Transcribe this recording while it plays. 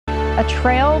A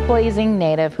trailblazing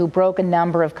native who broke a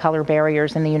number of color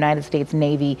barriers in the United States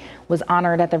Navy was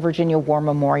honored at the Virginia War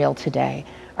Memorial today.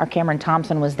 Our Cameron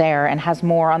Thompson was there and has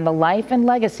more on the life and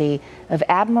legacy of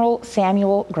Admiral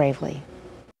Samuel Gravely.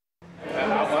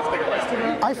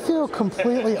 I feel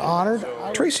completely honored.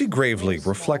 Tracy Gravely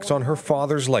reflects on her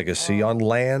father's legacy on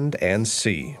land and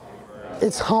sea.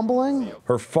 It's humbling.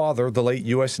 Her father, the late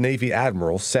U.S. Navy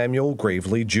Admiral Samuel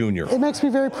Gravely, Jr. It makes me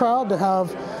very proud to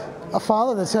have a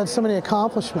father that's had so many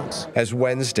accomplishments. As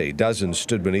Wednesday, dozens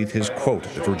stood beneath his quote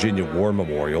at the Virginia War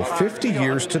Memorial, 50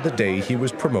 years to the day he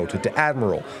was promoted to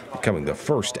Admiral, becoming the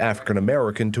first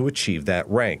African-American to achieve that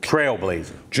rank.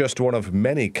 Trailblazer. Just one of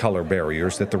many color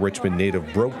barriers that the Richmond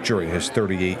native broke during his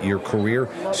 38-year career,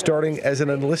 starting as an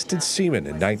enlisted seaman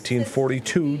in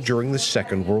 1942 during the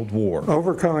Second World War.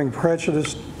 Overcoming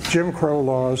prejudice, Jim Crow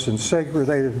laws, and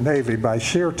segregated Navy by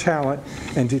sheer talent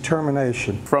and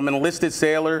determination. From an enlisted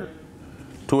sailor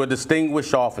to a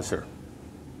distinguished officer,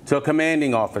 to a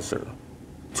commanding officer,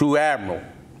 to admiral,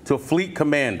 to fleet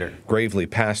commander. Gravely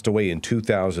passed away in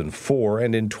 2004,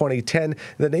 and in 2010,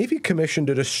 the Navy commissioned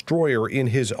a destroyer in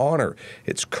his honor.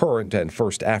 Its current and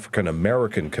first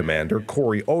African-American commander,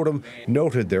 Corey Odom,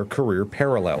 noted their career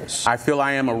parallels. I feel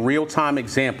I am a real-time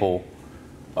example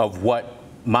of what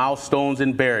milestones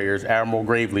and barriers Admiral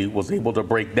Gravely was able to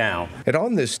break down. And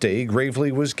on this day,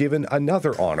 Gravely was given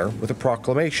another honor with a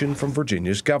proclamation from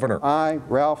Virginia's governor. I,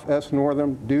 Ralph S.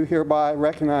 Northam, do hereby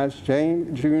recognize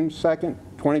June 2nd,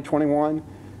 2021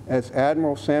 as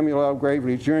Admiral Samuel L.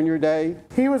 Gravely Jr. Day.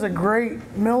 He was a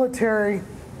great military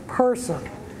person.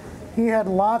 He had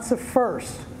lots of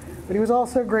firsts, but he was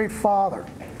also a great father,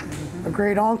 a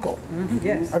great uncle,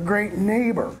 a great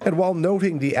neighbor. And while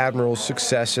noting the Admiral's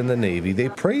success in the Navy, they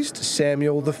praised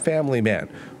Samuel, the family man,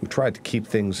 who tried to keep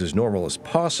things as normal as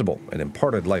possible and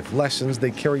imparted life lessons they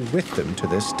carry with them to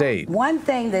this day. One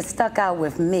thing that stuck out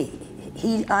with me,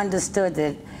 he understood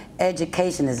that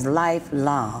education is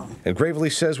lifelong. And Gravely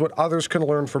says what others can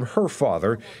learn from her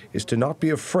father is to not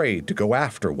be afraid to go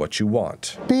after what you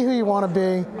want. Be who you want to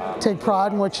be, take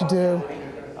pride in what you do,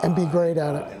 and be great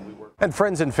at it. And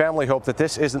friends and family hope that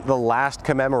this isn't the last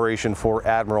commemoration for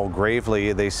Admiral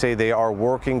Gravely. They say they are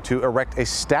working to erect a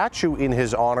statue in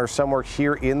his honor somewhere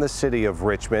here in the city of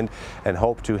Richmond and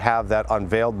hope to have that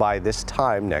unveiled by this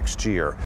time next year.